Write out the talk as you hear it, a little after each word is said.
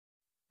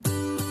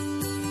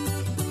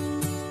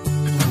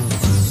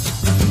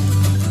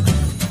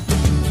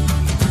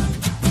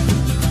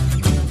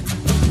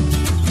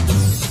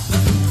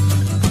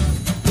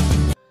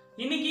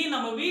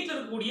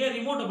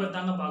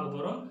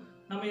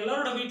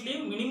எல்லாரோட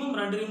வீட்லயும் மினிமம்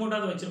 2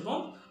 ரிமோட்டாவது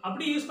வச்சிருப்போம்.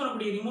 அப்படி யூஸ்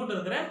பண்ணக்கூடிய ரிமோட்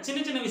இருக்கிற சின்ன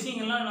சின்ன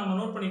விஷயங்கள்லாம் நம்ம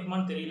நோட்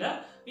பண்ணிருப்போமான்னு தெரியல.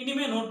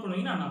 இனிமே நோட்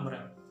பண்ணுவீங்கன்னு நான்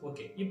நம்புறேன்.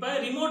 ஓகே. இப்போ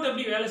ரிமோட்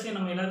எப்படி வேலை செய்யும்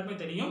நம்ம எல்லாருக்குமே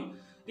தெரியும்.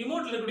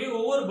 ரிமோட்ல இருக்கக்கூடிய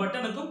ஒவ்வொரு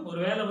பட்டனுக்கும் ஒரு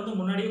வேலை வந்து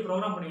முன்னாடியே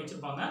ப்ரோக்ராம் பண்ணி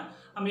வச்சிருப்பாங்க.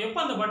 நம்ம எப்போ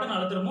அந்த பட்டன்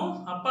அழுத்துறோமோ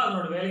அப்போ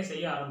அதனோட வேலையை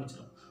செய்ய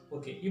ஆரம்பிச்சிடும்.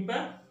 ஓகே. இப்போ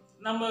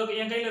நம்ம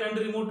என் கையில்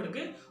 2 ரிமோட்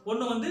இருக்கு.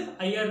 ஒன்று வந்து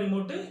ஐஆர்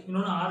ரிமோட்டு,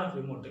 இன்னொன்று ஆர்எஃப்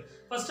ரிமோட்டு.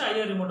 ஃபர்ஸ்ட்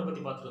ஐஆர் ரிமோட்டை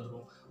பற்றி பார்த்துட்டு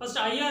வந்துருவோம்.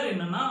 ஃபர்ஸ்ட் ஐஆர்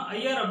என்னன்னா,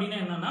 ஐஆர் அப்படின்னா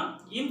என்னன்னா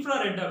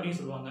இன்ஃப்ராரெட் அப்படின்னு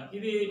சொல்லுவாங்க.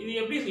 இது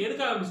எப்படி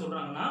எதுக்காக அப்படி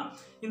சொல்றாங்கன்னா,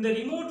 இந்த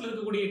ரிமோட்ல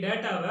இருக்கக்கூடிய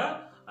டேட்டாவை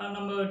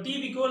நம்ம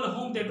டிவிக்கோ இல்லை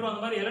ஹோம் தியேட்டரோ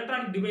அந்த மாதிரி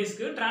எலக்ட்ரானிக்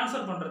டிவைஸ்க்கு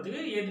ட்ரான்ஸ்ஃபர்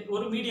பண்ணுறதுக்கு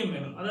ஒரு மீடியம்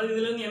வேணும். அதாவது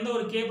இதுலேருந்து எந்த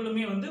ஒரு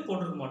கேபிளுமே வந்து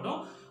போட்டிருக்க மாட்டோம்.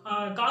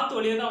 காற்று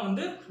வழியாக தான்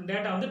வந்து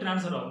டேட்டா வந்து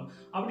ட்ரான்ஸ்ஃபர் ஆகும்.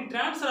 அப்படி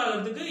ட்ரான்ஸ்ஃபர்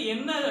ஆகிறதுக்கு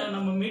என்ன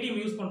நம்ம மீடியம்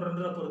யூஸ்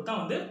பண்ணுறோன்றத பொறுத்து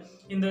தான் வந்து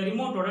இந்த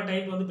ரிமோட்டோட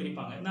டைப் வந்து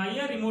பிரிப்பாங்க. இந்த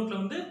ஐஆர்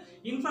ரிமோட்டில் வந்து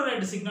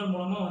இன்ஃப்ராரெட் சிக்னல்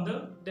மூலமாக வந்து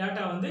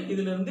டேட்டா வந்து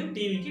இதுலேருந்து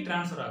டிவிக்கு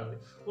ட்ரான்ஸ்ஃபர் ஆகுது.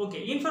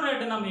 ஓகே.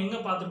 இன்ஃப்ராரெட் நம்ம எங்கே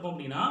பார்த்துருப்போம்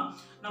அப்படின்னா,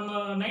 நம்ம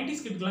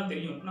 90s கிட்லாம்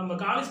தெரியும். நம்ம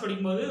காலேஜ்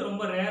படிக்கும்போது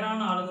ரொம்ப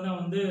ரேரான ஆளுங்க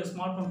தான் வந்து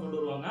ஸ்மார்ட் ஃபோன் கொண்டு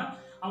வருவாங்க.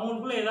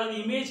 அவங்களுக்குள்ள ஏதாவது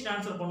இமேஜ்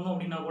ட்ரான்ஸ்ஃபர் பண்ணணும்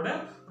அப்படின்னா கூட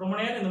ரொம்ப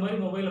நேரம் இந்த மாதிரி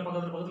மொபைலில்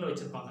பக்கத்தில்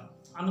வச்சிருப்பாங்க.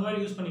 அந்த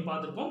மாதிரி யூஸ் பண்ணி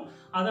பார்த்துருப்போம்.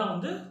 அதான்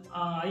வந்து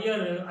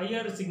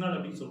ஐஆர் சிக்னல்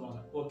அப்படின்னு சொல்லுவாங்க.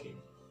 ஓகே.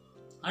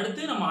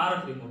 அடுத்து நம்ம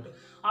ஆர்எஃப் ரிமோட்.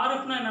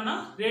 ஆர்எஃப்னா என்னன்னா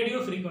ரேடியோ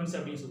ஃப்ரீக்வன்சி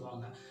அப்படின்னு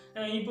சொல்லுவாங்க.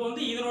 இப்போ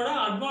வந்து இதனோட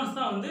அட்வான்ஸ்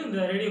தான் வந்து இந்த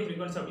ரேடியோ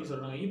ஃப்ரீக்வன்சி அப்படின்னு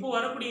சொல்றாங்க. இப்போ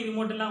வரக்கூடிய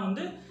ரிமோட் எல்லாம்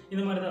வந்து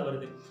இந்த மாதிரி தான்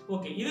வருது.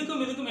 ஓகே.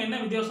 இதுக்கும்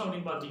என்ன வித்தியாசம்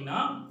அப்படின்னு பார்த்தீங்கன்னா,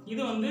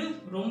 இது வந்து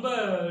ரொம்ப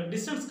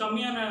டிஸ்டன்ஸ்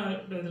கம்மியான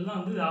இதில்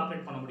தான் வந்து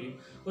ஆப்ரேட் பண்ண முடியும்.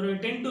 ஒரு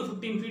 10 to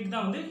 15 ஃபீட்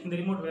தான் வந்து இந்த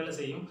ரிமோட் வேலை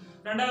செய்யும்.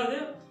 ரெண்டாவது,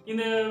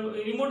 இந்த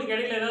ரிமோட்டுக்கு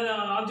இடையில ஏதாவது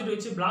ஆப்ஜெக்ட்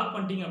வச்சு பிளாக்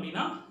பண்ணிட்டீங்க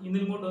அப்படின்னா இந்த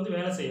ரிமோட் வந்து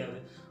வேலை செய்யாது.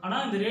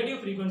 ஆனால் இந்த ரேடியோ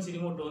ஃப்ரீக்வன்சி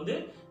ரிமோட் வந்து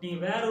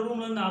நீங்கள் வேற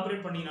ரூம்ல இருந்து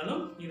ஆப்ரேட்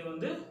பண்ணினாலும் இது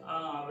வந்து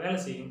வேலை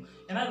செய்யும்.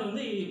 ஏன்னா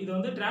இது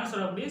வந்து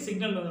டிரான்ஸ்ஃபர் ஆகக்கூடிய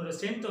சிக்னல்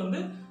ஸ்ட்ரென்த் வந்து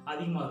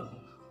அதிகமாக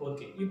இருக்கும்.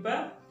 ஓகே. இப்போ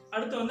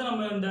அடுத்து வந்து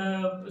நம்ம இந்த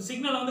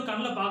சிக்னலை வந்து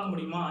கண்ணில் பார்க்க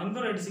முடியுமா?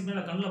 இன்ஃப்ராரெட்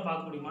சிக்னலை கண்ணில்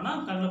பார்க்க முடியுமானா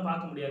கண்ணில்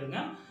பார்க்க முடியாதுங்க.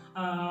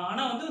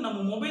 ஆனால் வந்து நம்ம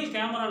மொபைல்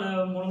கேமரால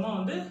மூலமாக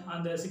வந்து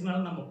அந்த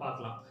சிக்னலை நம்ம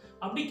பார்க்கலாம்.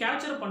 அப்படி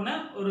கேப்சர் பண்ண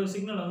ஒரு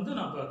சிக்னலை வந்து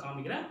நான் இப்போ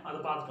காமிக்கிறேன். அதை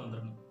பார்த்துட்டு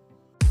வந்துடுங்க.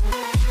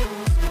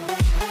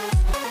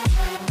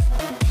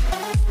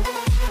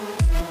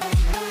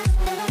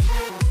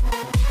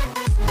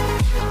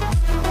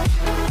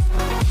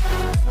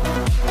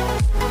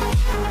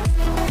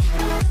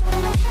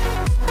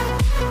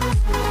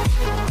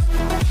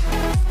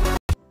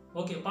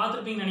 ஓகே.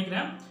 பார்த்துருப்பீங்கன்னு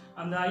நினைக்கிறேன்.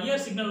 அந்த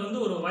ஐஆர் சிக்னல் வந்து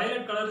ஒரு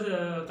வயலட்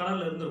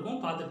கலரில்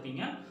இருந்திருக்கும்,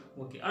 பார்த்துருப்பீங்க.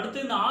 ஓகே.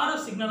 அடுத்து இந்த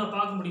ஆர்எஃப் சிக்னலை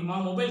பார்க்க முடியுமா,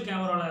 மொபைல்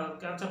கேமராவில்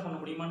கேப்சர் பண்ண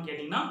முடியுமான்னு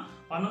கேட்டிங்கன்னா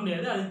பண்ண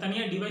முடியாது. அது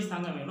தனியாக டிவைஸ்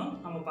தாங்க வேணும்,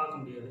 நம்ம பார்க்க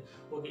முடியாது.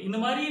 ஓகே. இந்த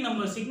மாதிரி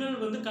நம்ம சிக்னல்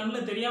வந்து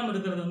கண்ணில் தெரியாமல்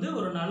இருக்கிறது வந்து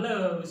ஒரு நல்ல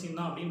விஷயம்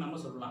தான் அப்படின்னு நம்ம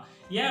சொல்லலாம்.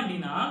 ஏன்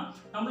அப்படின்னா,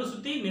 நம்மளை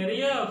சுற்றி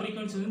நிறைய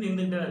ஃப்ரீக்வன்சி வந்து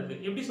இருந்துகிட்டே தான்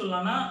இருக்குது. எப்படி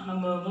சொல்லலாம்னா,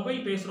 நம்ம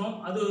மொபைல் பேசுகிறோம்,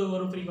 அது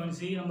ஒரு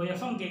ஃப்ரீக்வன்சி. நம்ம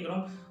எஃப்எம்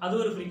கேட்குறோம், அது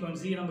ஒரு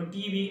ஃப்ரீக்வன்சி. நம்ம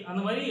டிவி,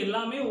 அந்த மாதிரி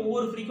எல்லாமே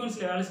ஒவ்வொரு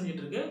ஃப்ரீக்வன்சியில் வேலை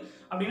செஞ்சுட்டு இருக்கு.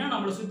 அப்படின்னா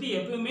நம்மளை சுற்றி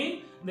எப்பவுமே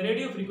இந்த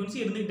ரேடியோ ஃப்ரீக்வன்சி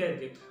இருந்துகிட்டே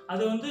இருக்கு.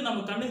 அது வந்து நம்ம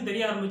கண்ணுக்கு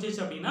தெரிய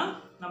ஆரம்பிச்சிச்சு அப்படின்னா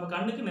நம்ம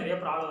கண்ணுக்கு நிறைய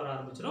ப்ராப்ளம் வர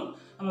ஆரம்பிச்சிடும்.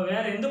 நம்ம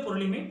வேற எந்த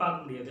பொருளையுமே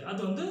பார்க்க முடியாது. அது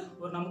வந்து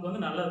நமக்கு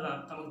வந்து நல்லது தான்,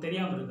 நமக்கு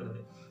தெரியாமல் இருக்கிறது.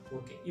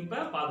 ஓகே. இப்போ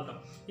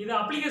பார்த்துட்டோம். இது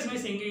அப்ளிகேஷன்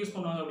வைஸ் எங்கே யூஸ்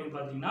பண்ணுவாங்க அப்படின்னு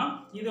பார்த்தீங்கன்னா,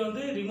 இது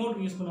வந்து ரிமோட்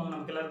யூஸ் பண்ணுவாங்க,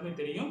 நமக்கு எல்லாருக்குமே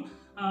தெரியும்.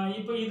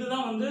 இப்போ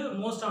இதுதான் வந்து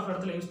மோஸ்ட் ஆஃப்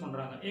இடத்துல யூஸ்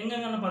பண்ணுறாங்க.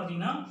 எங்கெங்கன்னு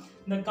பார்த்தீங்கன்னா,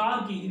 இந்த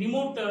car key,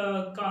 remote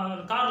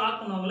car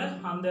lock பண்ணுவாங்கள்ல,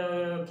 அந்த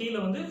கீழே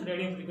வந்து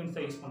ரேடியோ ஃப்ரீக்வன்சி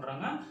தான் யூஸ்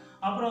பண்ணுறாங்க.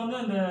 அப்புறம் வந்து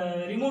இந்த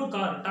ரிமோட்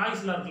கார்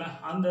டாய்ஸ்லாம் இருக்குல்ல,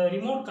 அந்த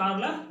ரிமோட்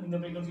காரில் இந்த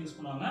ஃப்ரீக்வன்சி யூஸ்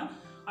பண்ணுவாங்க.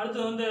 அடுத்து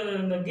வந்து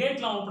இந்த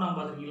கேட்லாம் ஓப்பன் ஆகும்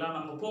பார்த்துருக்கீங்களா?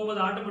 நம்ம போகும்போது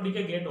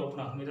ஆட்டோமேட்டிக்காக கேட்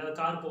ஓப்பன் ஆகும். ஏதாவது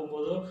கார்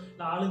போகும்போதோ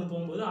இல்லை ஆளுங்க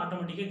போகும்போது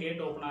ஆட்டோமேட்டிக்காக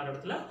கேட் ஓப்பன் ஆகிற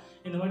இடத்துல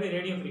இந்த மாதிரி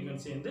ரேடியோ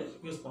ஃப்ரீக்வன்சி வந்து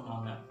யூஸ்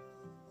பண்ணுவாங்க.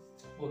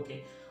 ஓகே.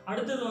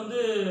 அடுத்தது வந்து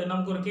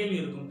நமக்கு ஒரு கேள்வி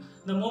இருக்கும்.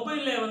 இந்த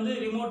மொபைலில் வந்து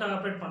ரிமோட்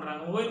ஆப்ரேட்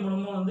பண்ணுறாங்க, மொபைல்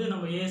மூலமாக வந்து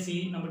நம்ம ஏசி,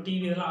 நம்ம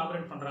டிவி இதெல்லாம்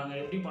ஆப்ரேட் பண்ணுறாங்க,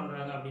 எப்படி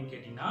பண்ணுறாங்க அப்படின்னு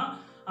கேட்டிங்கன்னா,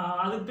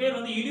 அதுக்கு பேர்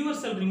வந்து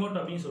யூனிவர்சல் ரிமோட்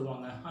அப்படின்னு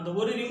சொல்லுவாங்க. அந்த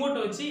ஒரு ரிமோட்டை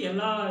வச்சு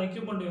எல்லா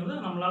எக்யூப்மெண்ட்டையும்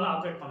வந்து நம்மளால்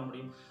ஆப்ரேட் பண்ண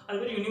முடியும். அது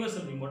பேர்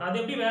யூனிவர்சல் ரிமோட். அது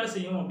எப்படி வேலை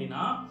செய்யும்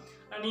அப்படின்னா,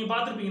 நீங்கள்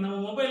பார்த்துருப்பீங்க, நம்ம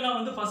மொபைல்லாம்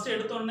வந்து ஃபஸ்ட்டு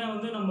எடுத்தோடனே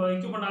வந்து நம்ம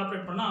எக்யூப்மெண்ட்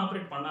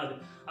ஆப்ரேட் பண்ணாது.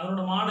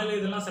 அதனோட மாடல்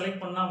இதெல்லாம்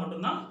செலக்ட் பண்ணால்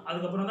மட்டும்தான்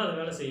அதுக்கப்புறம் தான் அது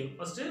வேலை செய்யும்.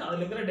 ஃபஸ்ட்டு அதில்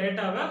இருக்கிற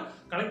டேட்டாவை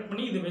கலெக்ட்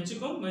பண்ணி இது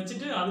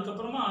வச்சுட்டு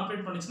அதுக்கப்புறமா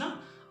ஆப்ரேட் பண்ணிச்சுன்னா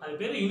அது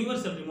பேர்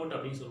யூனிவர்சல் ரிமோட்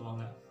அப்படின்னு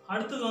சொல்லுவாங்க.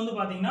 அடுத்தது வந்து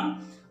பார்த்தீங்கன்னா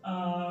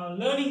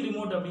லேர்னிங்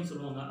ரிமோட் அப்படின்னு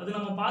சொல்லுவாங்க. அது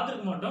நம்ம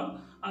பார்த்துருக்க மாட்டோம்,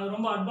 அது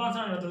ரொம்ப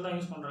அட்வான்ஸான இடத்துல தான்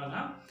யூஸ் பண்ணுறாங்க.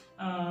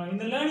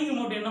 இந்த லேர்னிங்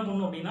ரிமோட் என்ன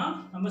பண்ணும் அப்படின்னா,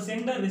 நம்ம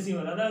சென்டர்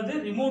ரிசீவர், அதாவது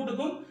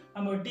ரிமோட்டுக்கும்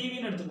நம்ம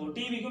டிவின்னு எடுத்துக்குவோம்,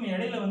 டிவிக்கும்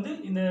இடையில வந்து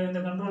இந்த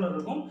கண்ட்ரோலர்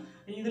இருக்கும்.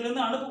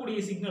 இதுலேருந்து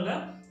அனுப்பக்கூடிய சிக்னலை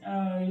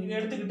இதை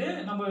எடுத்துக்கிட்டு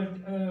நம்ம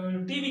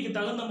டிவிக்கு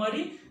தகுந்த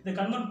மாதிரி இதை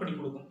கன்வெர்ட் பண்ணி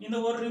கொடுக்கும். இந்த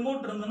ஒரு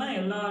ரிமோட் இருந்ததுன்னா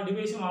எல்லா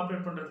டிவைஸும்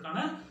ஆப்ரேட்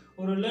பண்ணுறதுக்கான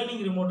ஒரு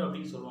லேர்னிங் ரிமோட்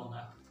அப்படின்னு சொல்லுவாங்க.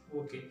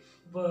 ஓகே.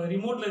 இப்போ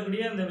ரிமோட்டில்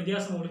இருக்கக்கூடிய அந்த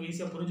வித்தியாசம் உங்களுக்கு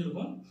ஈஸியாக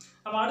புரிஞ்சிருக்கும்.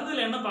 நம்ம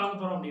அடுத்ததில் என்ன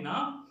பார்க்க போகிறோம் அப்படின்னா,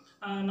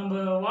 நம்ம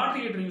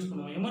வாட்டர் ஹீட்டர் யூஸ்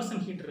பண்ணுவோம்.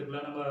 எமர்சன் ஹீட்டர்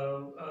இருக்குல்ல, நம்ம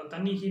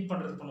தண்ணி ஹீட்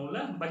பண்ணுறது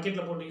பண்ணுவோம்ல,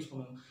 பக்கெட்டில் போட்டு யூஸ்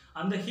பண்ணுவோம்.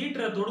 அந்த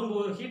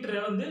ஹீட்டரை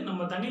வந்து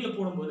நம்ம தண்ணியில்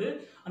போடும்போது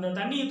அந்த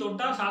தண்ணியை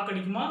தொட்டால் ஷாக்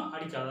அடிக்குமா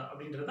அடிக்காதா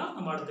அப்படின்றதான்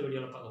நம்ம அடுத்த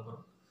வீடியோவில் பார்க்க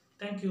போகிறோம்.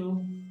 தேங்க்யூ.